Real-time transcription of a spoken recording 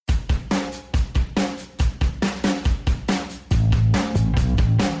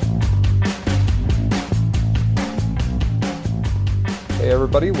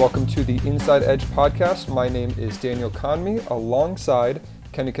everybody. Welcome to the Inside Edge podcast. My name is Daniel Conmey, alongside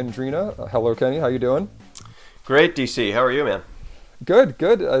Kenny Condrina. Hello, Kenny. How you doing? Great, DC. How are you, man? Good.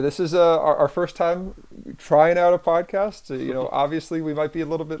 This is our first time trying out a podcast. Obviously we might be a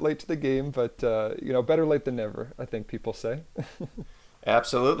little bit late to the game, but better late than never, I think people say.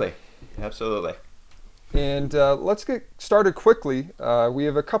 Absolutely. And let's get started quickly. We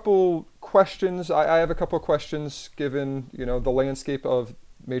have a couple questions. I have a couple questions given, the landscape of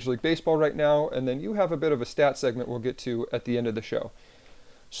Major League Baseball right now, and then you have a bit of a stat segment we'll get to at the end of the show.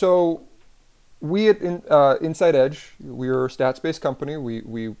 So we at Inside Edge, we're a stats-based company.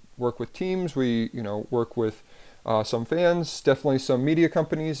 We work with teams. We work with some fans, definitely some media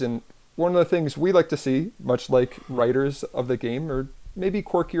companies, and one of the things we like to see, much like writers of the game, are maybe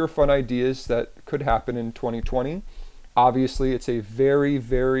quirky or fun ideas that could happen in 2020. Obviously, it's a very,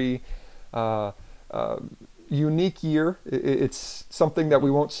 very unique year. It's something that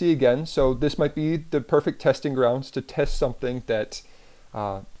we won't see again. So this might be the perfect testing grounds to test something that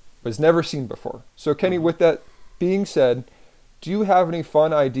was never seen before. So Kenny, with that being said, do you have any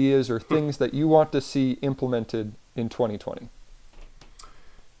fun ideas or things that you want to see implemented in 2020?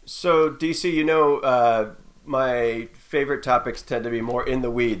 So DC, my favorite topics tend to be more in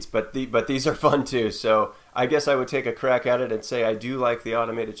the weeds, but these are fun too. So I guess I would take a crack at it and say I do like the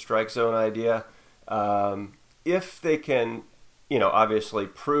automated strike zone idea. If they can, obviously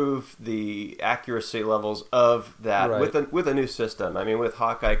prove the accuracy levels of that right. with a new system. I mean, with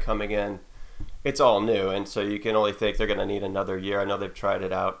Hawkeye coming in, it's all new, and so you can only think they're going to need another year. I know they've tried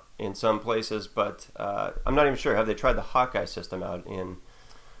it out in some places, but I'm not even sure. Have they tried the Hawkeye system out in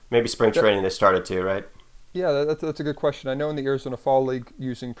maybe spring training? They started to, right? Yeah, that's a good question. I know in the Arizona Fall League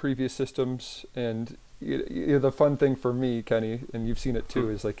using previous systems, and the fun thing for me, Kenny, and you've seen it too,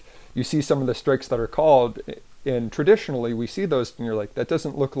 is like you see some of the strikes that are called, and traditionally we see those, and you're like, that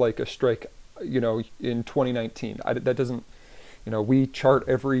doesn't look like a strike, in 2019. That doesn't, we chart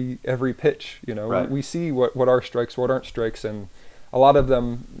every pitch. Right. We see what are strikes, what aren't strikes, and a lot of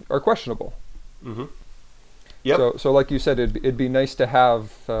them are questionable. Mm-hmm. Yep. So like you said, it'd be nice to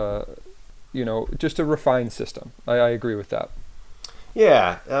have. Just a refined system. I agree with that.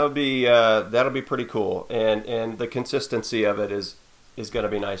 Yeah, that'll be pretty cool, and the consistency of it is going to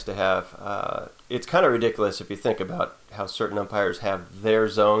be nice to have. It's kind of ridiculous if you think about how certain umpires have their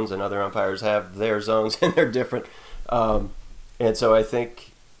zones and other umpires have their zones, and they're different. And so I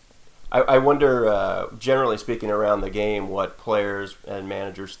think I wonder, generally speaking, around the game, what players and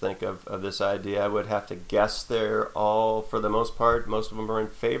managers think of this idea. I would have to guess they're all, for the most part, most of them are in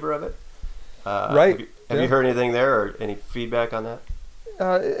favor of it. Right. Have you heard anything there or any feedback on that?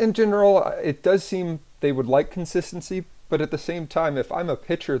 In general, it does seem they would like consistency, but at the same time, if I'm a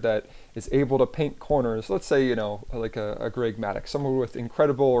pitcher that is able to paint corners, let's say, like a Greg Maddux, someone with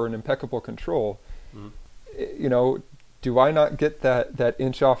incredible or an impeccable control, do I not get that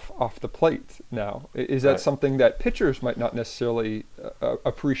inch off the plate now? Is that something that pitchers might not necessarily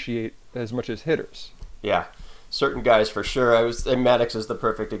appreciate as much as hitters? Yeah. Certain guys for sure. Maddux is the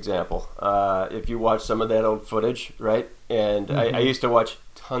perfect example. If you watch some of that old footage, right? And I used to watch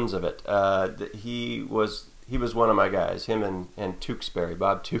tons of it. He was one of my guys. Him and Tewksbury,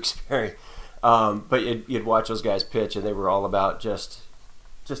 Bob Tewksbury. But you'd watch those guys pitch, and they were all about just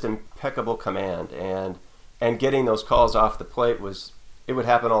impeccable command and getting those calls off the plate it would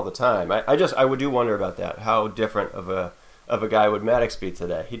happen all the time. I would do wonder about that. How different of a guy would Maddux be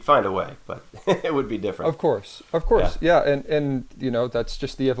today? He'd find a way, but it would be different. Of course. Yeah. And that's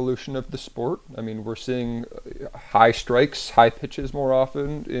just the evolution of the sport. I mean, we're seeing high strikes, high pitches more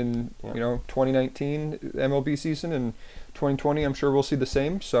often in 2019 MLB season, and 2020 I'm sure we'll see the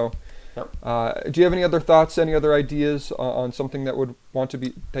same. So do you have any other thoughts, any other ideas on something that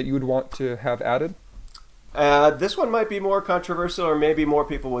you would want to have added? This one might be more controversial, or maybe more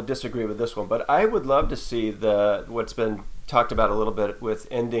people would disagree with this one, but I would love to see what's been talked about a little bit with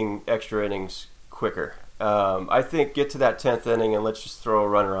ending extra innings quicker. I think get to that 10th inning and let's just throw a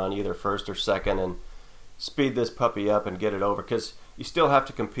runner on either first or second and speed this puppy up and get it over, because you still have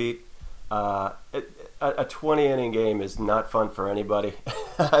to compete. A 20-inning game is not fun for anybody.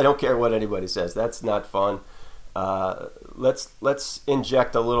 I don't care what anybody says. That's not fun. Let's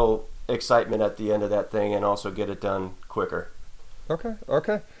inject a little excitement at the end of that thing and also get it done quicker.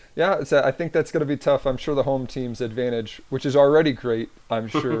 Okay. Yeah, I think that's going to be tough. I'm sure the home team's advantage, which is already great, I'm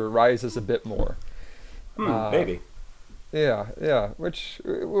sure rises a bit more. Maybe. Yeah, which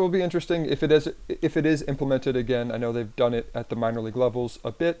will be interesting if it is implemented again. I know they've done it at the minor league levels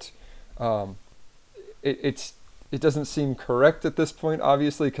a bit. It doesn't seem correct at this point,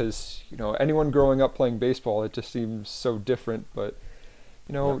 obviously, because anyone growing up playing baseball, it just seems so different. But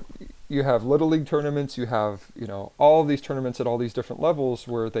you know, you have Little League tournaments, you have, you know, all of these tournaments at all these different levels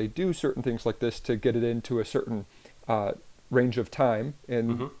where they do certain things like this to get it into a certain range of time.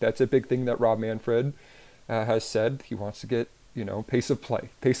 And that's a big thing that Rob Manfred has said. He wants to get, you know, pace of play.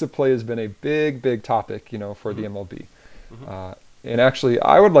 Pace of play has been a big, big topic, you know, for the MLB. And actually,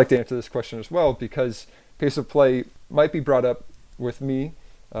 I would like to answer this question as well, because pace of play might be brought up with me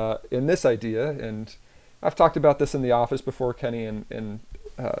in this idea. And I've talked about this in the office before, Kenny, and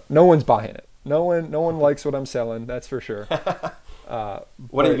no one's buying it. No one likes what I'm selling, that's for sure.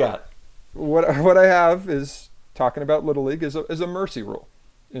 What do you got? What I have is talking about Little League is a mercy rule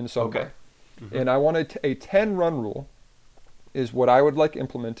in some way. And I wanted a 10-run rule is what I would like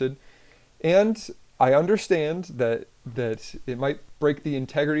implemented. And I understand that it might break the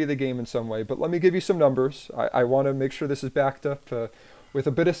integrity of the game in some way, but let me give you some numbers. I want to make sure this is backed up with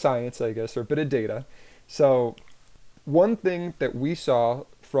a bit of science, I guess, or a bit of data. So one thing that we saw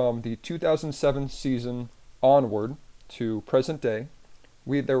from the 2007 season onward to present day,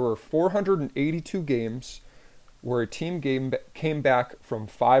 there were 482 games where a team came back from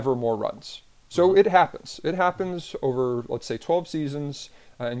 5 or more runs. So it happens. It happens over, let's say, 12 seasons,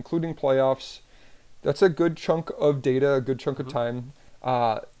 including playoffs. That's a good chunk of data, a good chunk of time.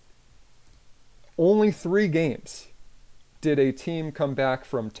 Only 3 games did a team come back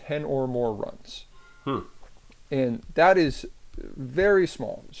from 10 or more runs. And that is very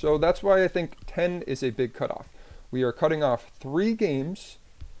small. So that's why I think 10 is a big cutoff. We are cutting off 3 games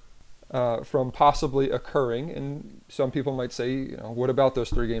from possibly occurring, and some people might say, you know, what about those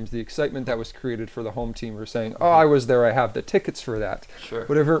 3 games? The excitement that was created for the home team, or saying, oh, I was there, I have the tickets for that,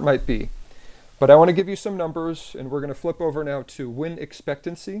 whatever it might be. But I want to give you some numbers, and we're going to flip over now to win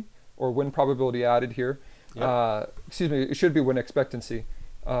expectancy, or win probability added here. Excuse me, it should be win expectancy.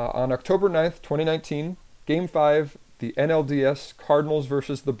 On October 9th, 2019, Game 5, the NLDS Cardinals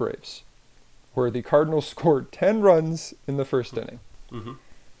versus the Braves, where the Cardinals scored 10 runs in the first inning.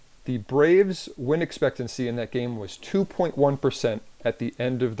 The Braves' win expectancy in that game was 2.1% at the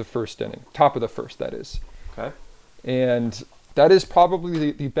end of the first inning. Top of the first, that is. Okay. And that is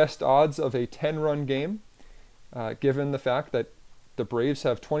probably the best odds of a 10-run game, given the fact that the Braves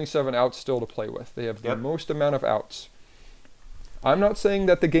have 27 outs still to play with. They have the most amount of outs. I'm not saying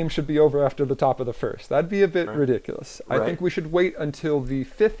that the game should be over after the top of the first. That'd be a bit ridiculous. I think we should wait until the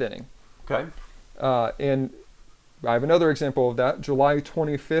 5th inning. Okay. And I have another example of that. July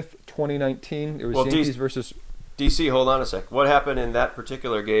 25th, 2019. It was Yankees versus... DC, hold on a sec. What happened in that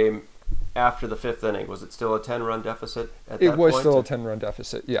particular game after the 5th inning? Was it still a 10-run deficit at that point? It was still a 10-run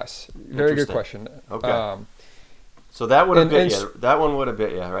deficit, yes. Very good question. Okay. So that would have bit you. That one would have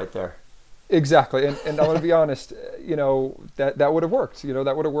bit you right there. Exactly. And I want to be honest, you know, that would have worked. You know,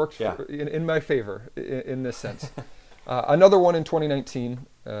 that would have worked in my favor in this sense. Another one in 2019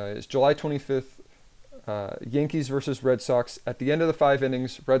 is July 25th. Yankees versus Red Sox. At the end of the 5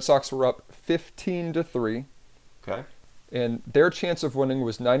 innings, Red Sox were up 15-3. Okay. And their chance of winning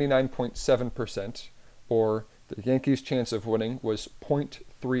was 99.7%, or the Yankees' chance of winning was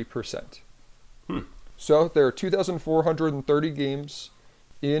 0.3%. So there are 2,430 games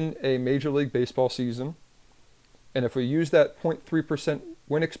in a Major League Baseball season, and if we use that 0.3%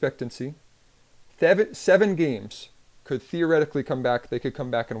 win expectancy, 7 games could theoretically come back. They could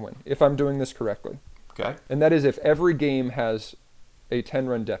come back and win, if I'm doing this correctly. Okay. And that is if every game has a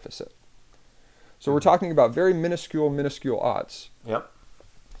 10-run deficit. So we're talking about very minuscule odds. Yep.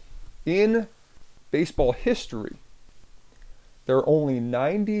 In baseball history, there are only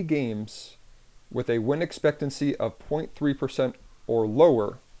 90 games with a win expectancy of 0.3% or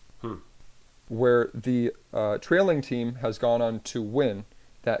lower, where the trailing team has gone on to win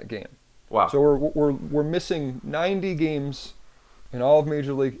that game. Wow. So we're missing 90 games in all of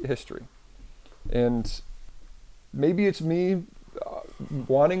Major League history. And maybe it's me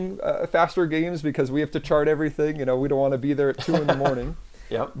wanting faster games because we have to chart everything. You know, we don't want to be there at 2 in the morning.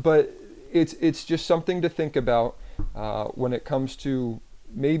 Yep. But it's just something to think about when it comes to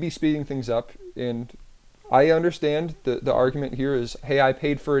maybe speeding things up. And I understand the argument here is, hey, I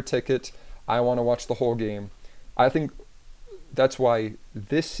paid for a ticket. I want to watch the whole game. I think that's why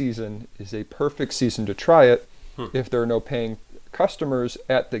this season is a perfect season to try it. If there are no paying customers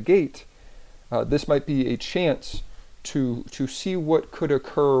at the gate, this might be a chance to see what could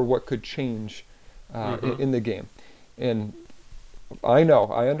occur, what could change in the game. And I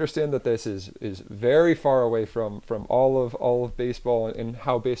understand that this is very far away from all of baseball and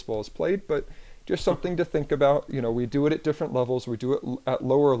how baseball is played, but just something to think about. You know, we do it at different levels. We do it at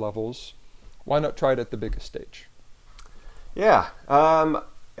lower levels. Why not try it at the biggest stage? I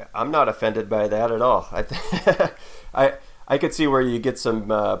I'm not offended by that at all. I I could see where you get some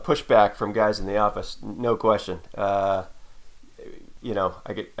pushback from guys in the office, no question. I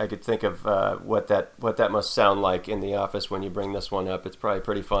could think of what that must sound like in the office when you bring this one up. It's probably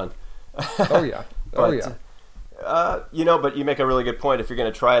pretty fun. Oh yeah, but you make a really good point. If you're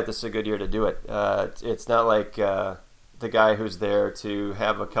going to try it, this is a good year to do it. It's not like the guy who's there to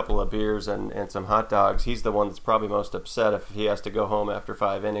have a couple of beers and some hot dogs. He's the one that's probably most upset if he has to go home after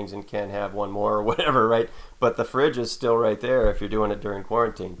 5 innings and can't have one more or whatever, right? But the fridge is still right there if you're doing it during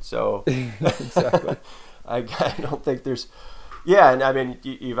quarantine. So exactly. I don't think there's. Yeah, and I mean,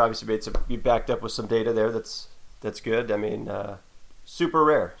 you've obviously you backed up with some data there. That's good. I mean, super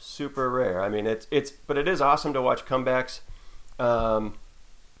rare. I mean, but it is awesome to watch comebacks. But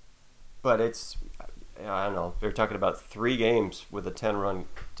it's, I don't know. They're talking about 3 games with a 10-run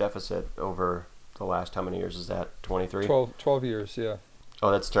deficit over the last, how many years is that? 23? 12 years, yeah.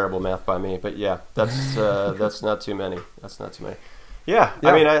 Oh, that's terrible math by me. But yeah, that's not too many. Yeah.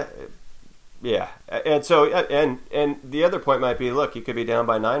 I mean, yeah, and so and the other point might be, look, you could be down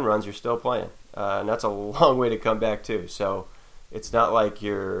by 9 runs, you're still playing, and that's a long way to come back too. So it's not like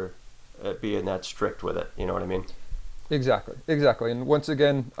you're being that strict with it. You know what I mean? Exactly. And once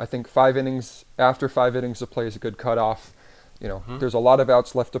again, I think 5 innings after 5 innings of play is a good cutoff. There's a lot of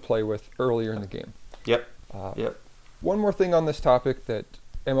outs left to play with earlier in the game. Yep. One more thing on this topic that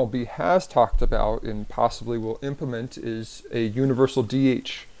MLB has talked about and possibly will implement is a universal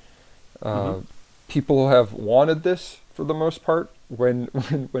DH. People have wanted this for the most part.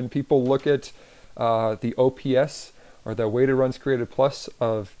 When people look at the OPS or the weighted runs created plus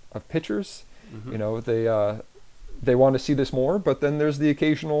of pitchers, they want to see this more. But then there's the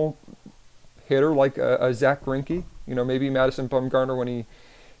occasional hitter like a Zach Greinke, maybe Madison Bumgarner when he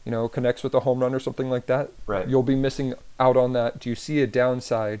connects with a home run or something like that. Right. You'll be missing out on that. Do you see a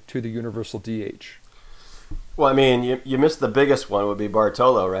downside to the universal DH? Well, I mean, you missed the biggest one would be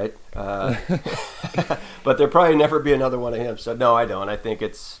Bartolo, right? But there'll probably never be another one of him. So no, I don't. I think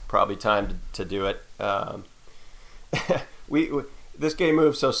it's probably time to do it. This game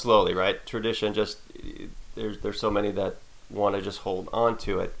moves so slowly, right? Tradition just there's so many that want to just hold on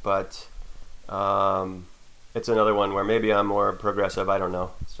to it, but it's another one where maybe I'm more progressive. I don't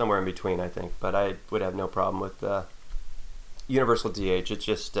know, somewhere in between, I think. But I would have no problem with universal DH. It's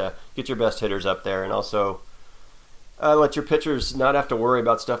just get your best hitters up there, and also let your pitchers not have to worry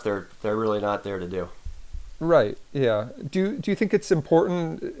about stuff they're really not there to do. Right. Yeah. Do you think it's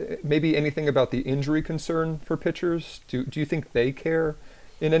important? Maybe anything about the injury concern for pitchers? Do you think they care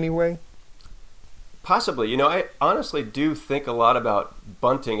in any way? Possibly. I honestly do think a lot about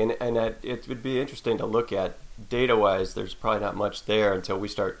bunting, and it would be interesting to look at data-wise. There's probably not much there until we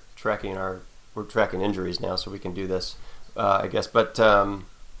start tracking we're tracking injuries now, so we can do this, I guess. But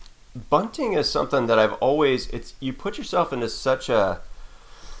bunting is something that I've always. You put yourself into such a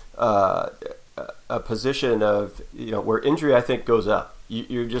position of where injury I think goes up.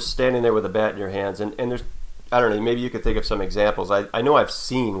 You're just standing there with a bat in your hands, and there's, I don't know, maybe you could think of some examples. I know I've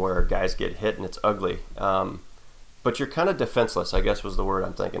seen where guys get hit and it's ugly, but you're kind of defenseless, I guess was the word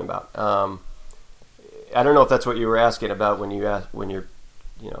I'm thinking about. I don't know if that's what you were asking about when you're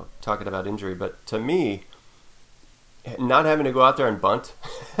talking about injury, but to me, not having to go out there and bunt,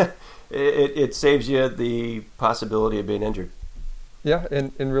 it saves you the possibility of being injured. Yeah,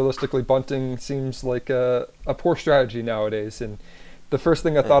 and realistically, bunting seems like a poor strategy nowadays. And the first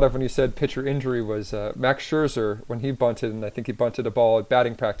thing I thought of when you said pitcher injury was Max Scherzer when he bunted, and I think he bunted a ball at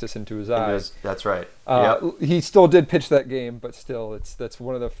batting practice into his eye. That's right. He still did pitch that game, but still, that's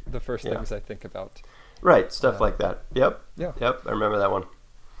one of the first things I think about. Right, stuff like that. Yep. Yeah. Yep, I remember that one.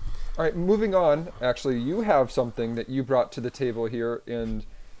 All right, moving on. Actually, you have something that you brought to the table here, and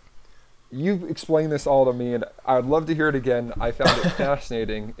you've explained this all to me, and I'd love to hear it again. I found it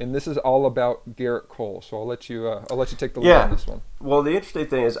fascinating, and this is all about Gerrit Cole. So I'll let you take the lead on this one. Well, the interesting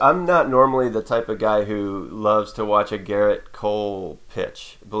thing is, I'm not normally the type of guy who loves to watch a Gerrit Cole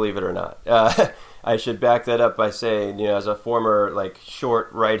pitch. Believe it or not, I should back that up by saying, as a former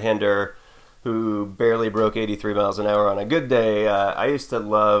short right-hander who barely broke 83 miles an hour on a good day, I used to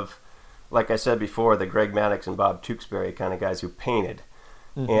love, like I said before, the Greg Maddux and Bob Tewksbury kind of guys who painted.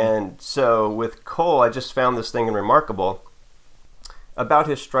 Mm-hmm. And so with Cole, I just found this thing remarkable about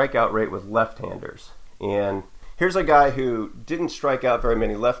his strikeout rate with left-handers. And here's a guy who didn't strike out very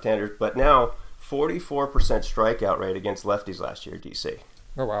many left-handers, but now 44% strikeout rate against lefties last year, DC.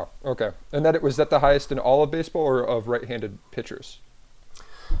 Oh, wow. Okay. And was that the highest in all of baseball or of right-handed pitchers?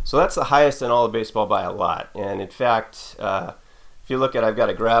 So that's the highest in all of baseball by a lot. And in fact, if you look at, I've got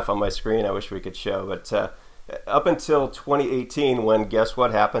a graph on my screen I wish we could show, but up until 2018, when guess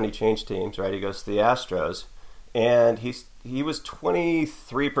what happened? He changed teams, right? He goes to the Astros. and he was 23%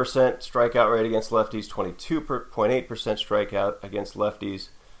 strikeout rate against lefties, 22.8% strikeout against lefties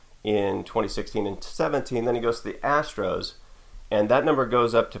in 2016 and 17. Then he goes to the Astros, and that number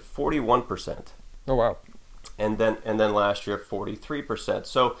goes up to 41%. Oh wow! And then last year 43%.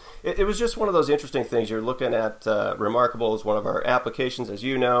 So it was just one of those interesting things. You're looking at Remarkable as one of our applications, as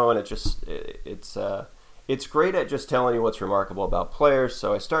you know, and it's great at just telling you what's remarkable about players.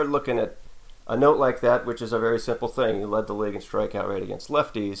 So I started looking at a note like that, which is a very simple thing. You led the league in strikeout rate against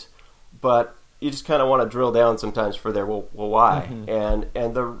lefties, but you just kind of want to drill down sometimes for their why. Mm-hmm.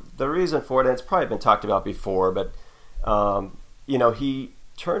 And the reason for it, and it's probably been talked about before, but he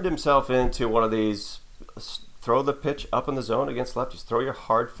turned himself into one of these throw the pitch up in the zone against lefties, throw your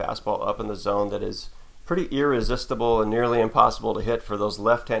hard fastball up in the zone that is pretty irresistible and nearly impossible to hit for those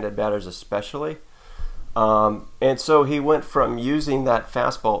left-handed batters especially. And so he went from using that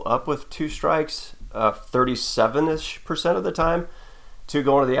fastball up with two strikes 37-ish% of the time to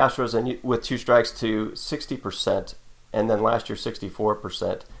going to the Astros and with two strikes to 60%, and then last year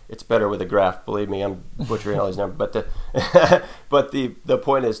 64%. It's better with a graph, believe me. I'm butchering all these numbers, but the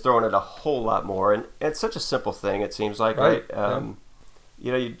point is throwing it a whole lot more, and it's such a simple thing. It seems like, right?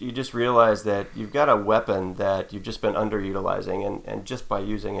 You just realize that you've got a weapon that you've just been underutilizing, and just by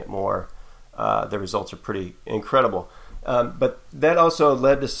using it more, the results are pretty incredible. But that also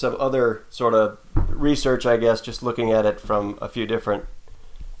led to some other sort of research, I guess, just looking at it from a few different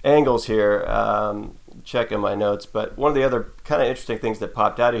angles here, checking my notes. But one of the other kind of interesting things that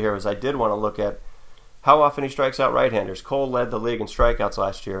popped out of here was I did want to look at how often he strikes out right-handers. Cole led the league in strikeouts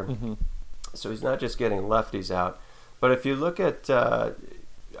last year, so he's not just getting lefties out. But if you look at,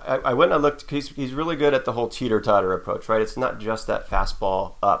 I went and I looked, he's really good at the whole teeter-totter approach, right? It's not just that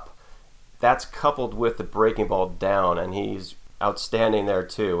fastball up. That's coupled with the breaking ball down, and he's outstanding there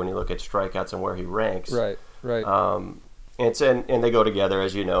too when you look at strikeouts and where he ranks. Right. And they go together,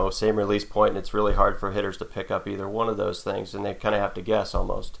 as you know, same release point, and it's really hard for hitters to pick up either one of those things, and they kind of have to guess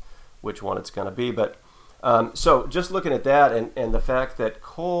almost which one it's going to be. But so just looking at that and the fact that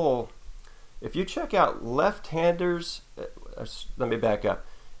Cole, if you check out left-handers, let me back up,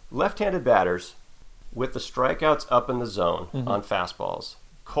 left-handed batters with the strikeouts up in the zone on fastballs,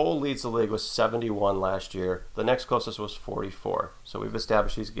 Cole leads the league with 71 last year. The next closest was 44. So we've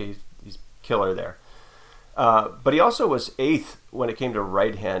established he's killer there. But he also was 8th when it came to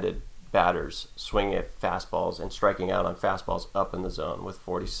right-handed batters swinging at fastballs and striking out on fastballs up in the zone with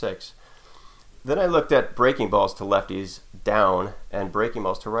 46. Then I looked at breaking balls to lefties down and breaking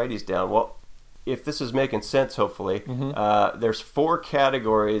balls to righties down. Well, if this is making sense, hopefully, there's 4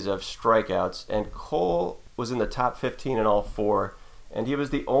 categories of strikeouts, and Cole was in the top 15 in all 4. And he was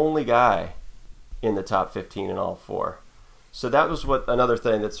the only guy in the top 15 in all 4. So that was another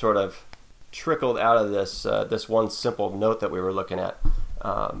thing that sort of trickled out of this one simple note that we were looking at.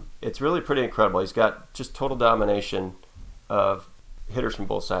 It's really pretty incredible. He's got just total domination of hitters from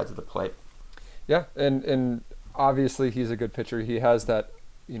both sides of the plate. Yeah, and obviously he's a good pitcher. He has that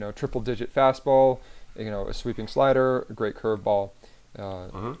triple-digit fastball, a sweeping slider, a great curveball.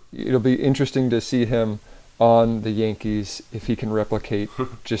 It'll be interesting to see him on the Yankees if he can replicate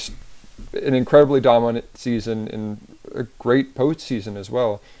just an incredibly dominant season and a great postseason as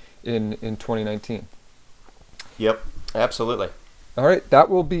well in 2019. Yep, absolutely. All right, that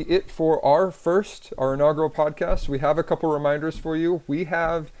will be it for our inaugural podcast. We have a couple reminders for you. We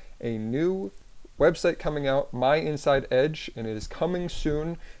have a new website coming out, My Inside Edge, and it is coming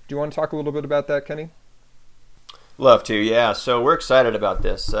soon. Do you want to talk a little bit about that, Kenny? Love to, yeah. So we're excited about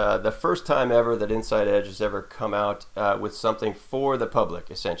this. The first time ever that Inside Edge has ever come out with something for the public,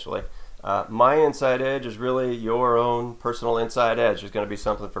 essentially. My Inside Edge is really your own personal inside edge. There's going to be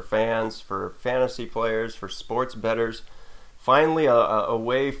something for fans, for fantasy players, for sports bettors. Finally, a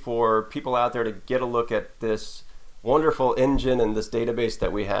way for people out there to get a look at this wonderful engine and this database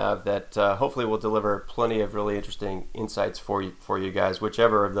that we have that hopefully will deliver plenty of really interesting insights for you guys,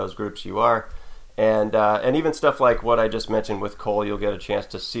 whichever of those groups you are. And even stuff like what I just mentioned with Cole, you'll get a chance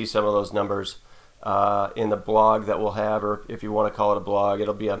to see some of those numbers in the blog that we'll have, or if you want to call it a blog,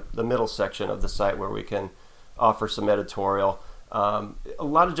 it'll be the middle section of the site where we can offer some editorial. A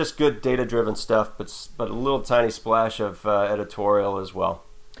lot of just good data-driven stuff, but a little tiny splash of editorial as well.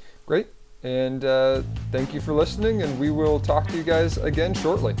 Great. And thank you for listening, and we will talk to you guys again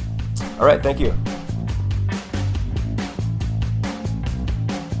shortly. All right, thank you.